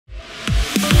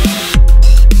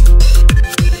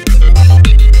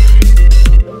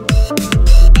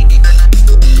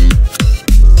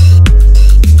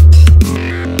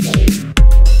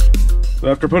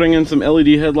After putting in some LED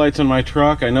headlights in my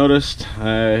truck, I noticed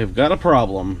I've got a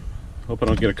problem. Hope I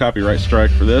don't get a copyright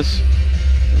strike for this.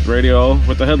 Radio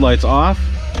with the headlights off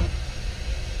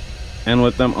and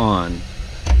with them on.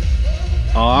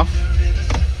 Off,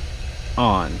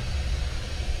 on.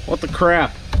 What the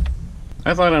crap?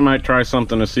 I thought I might try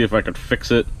something to see if I could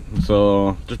fix it,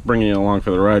 so just bringing you along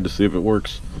for the ride to see if it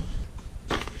works.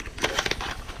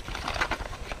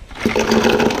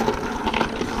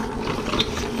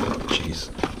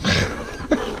 Jeez.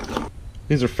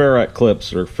 These are ferrite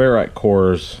clips or ferrite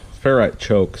cores, ferrite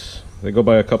chokes. They go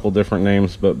by a couple different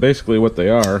names, but basically what they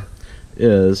are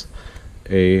is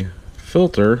a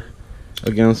filter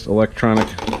against electronic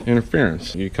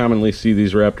interference. You commonly see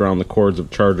these wrapped around the cords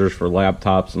of chargers for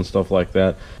laptops and stuff like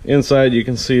that. Inside you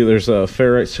can see there's a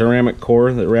ferrite ceramic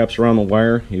core that wraps around the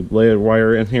wire. You lay a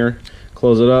wire in here,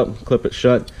 close it up, clip it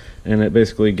shut, and it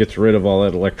basically gets rid of all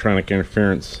that electronic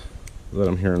interference that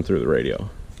I'm hearing through the radio.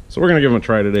 So we're gonna give them a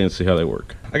try today and see how they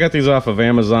work. I got these off of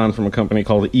Amazon from a company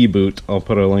called eBoot. I'll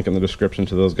put a link in the description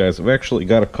to those guys. I've actually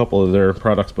got a couple of their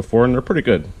products before and they're pretty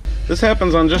good. This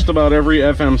happens on just about every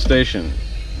FM station.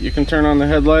 You can turn on the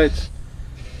headlights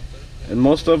and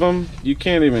most of them you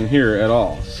can't even hear at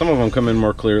all. Some of them come in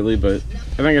more clearly, but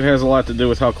I think it has a lot to do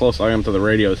with how close I am to the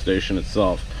radio station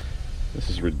itself. This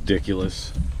is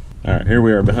ridiculous. Alright, here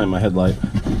we are behind my headlight.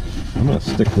 I'm gonna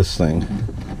stick this thing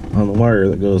on the wire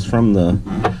that goes from the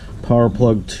power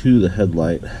plug to the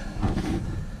headlight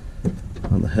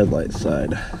on the headlight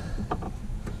side.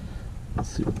 Let's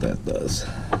see what that does.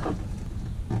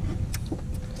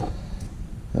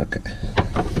 Okay.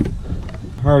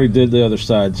 I already did the other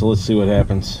side, so let's see what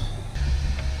happens.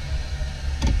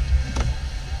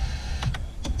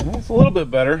 Well, it's a little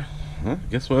bit better. Well,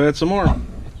 I guess we'll add some more. I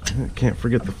can't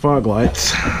forget the fog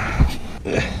lights.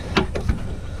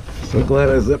 So glad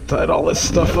I zip tied all this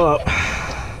stuff up.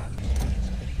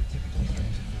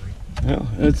 Well,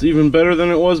 it's even better than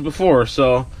it was before,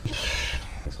 so I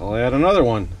guess I'll add another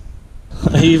one.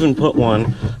 I even put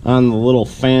one on the little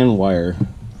fan wire.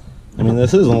 I mean,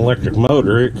 this is an electric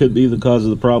motor. It could be the cause of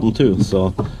the problem too.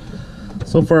 So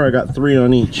far I got 3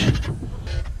 on each.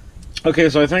 Okay,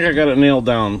 so I think I got it nailed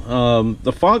down.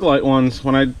 The fog light ones,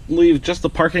 when I leave just the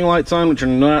parking lights on, which are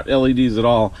not LEDs at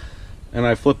all, and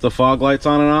I flip the fog lights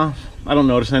on and off, I don't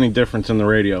notice any difference in the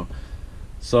radio.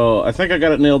 So I think I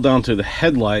got it nailed down to the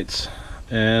headlights,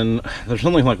 and there's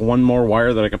only like one more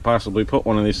wire that I could possibly put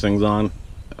one of these things on.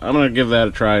 I'm gonna give that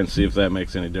a try and see if that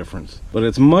makes any difference. But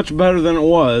it's much better than it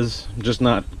was, just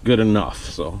not good enough,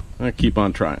 so I'm gonna keep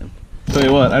on trying. Tell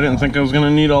you what, I didn't think I was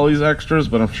gonna need all these extras,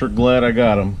 but I'm sure glad I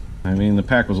got them. I mean, the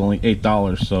pack was only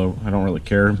 $8, so I don't really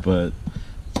care, but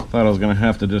I thought I was gonna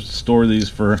have to just store these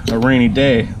for a rainy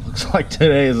day. Looks like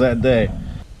today is that day.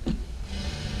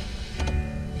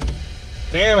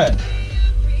 Damn it!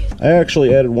 I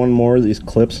actually added one more of these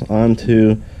clips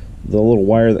onto the little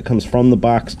wire that comes from the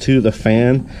box to the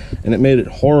fan, and it made it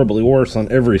horribly worse on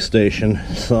every station,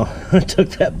 so I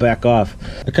took that back off.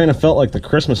 I kind of felt like the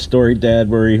Christmas Story dad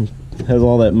where he has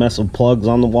all that mess of plugs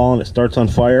on the wall and it starts on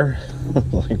fire.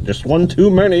 Like, just one too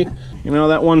many. You know,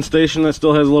 that one station that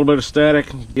still has a little bit of static,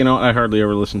 you know, I hardly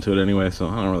ever listen to it anyway, so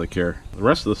I don't really care. The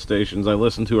rest of the stations I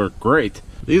listen to are great.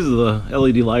 These are the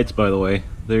LED lights, by the way.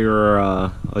 They are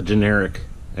a generic,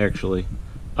 actually.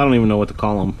 I don't even know what to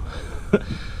call them.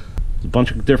 There's a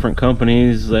bunch of different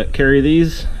companies that carry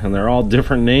these, and they're all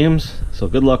different names, so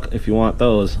good luck if you want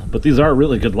those. But these are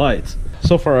really good lights.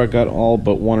 So far I've got all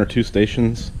but 1 or 2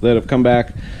 stations that have come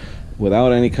back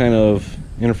without any kind of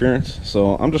interference,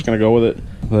 so I'm just gonna go with it.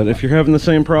 But if you're having the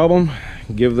same problem,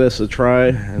 give this a try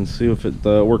and see if it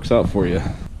works out for you.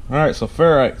 Alright, so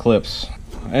ferrite clips.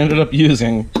 I ended up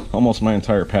using almost my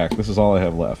entire pack. This is all I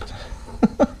have left.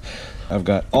 I've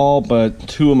got all but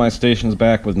 2 of my stations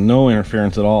back with no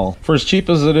interference at all. For as cheap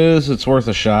as it is, it's worth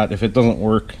a shot. If it doesn't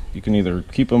work, you can either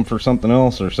keep them for something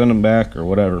else or send them back or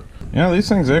whatever. Yeah, these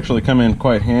things actually come in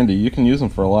quite handy. You can use them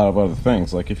for a lot of other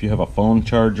things, like if you have a phone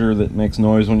charger that makes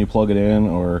noise when you plug it in,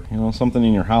 or you know, something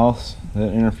in your house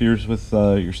that interferes with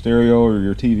your stereo or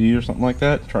your TV or something like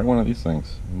that. Try one of these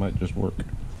things. It might just work.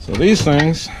 So these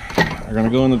things are going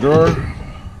to go in the drawer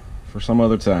for some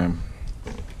other time.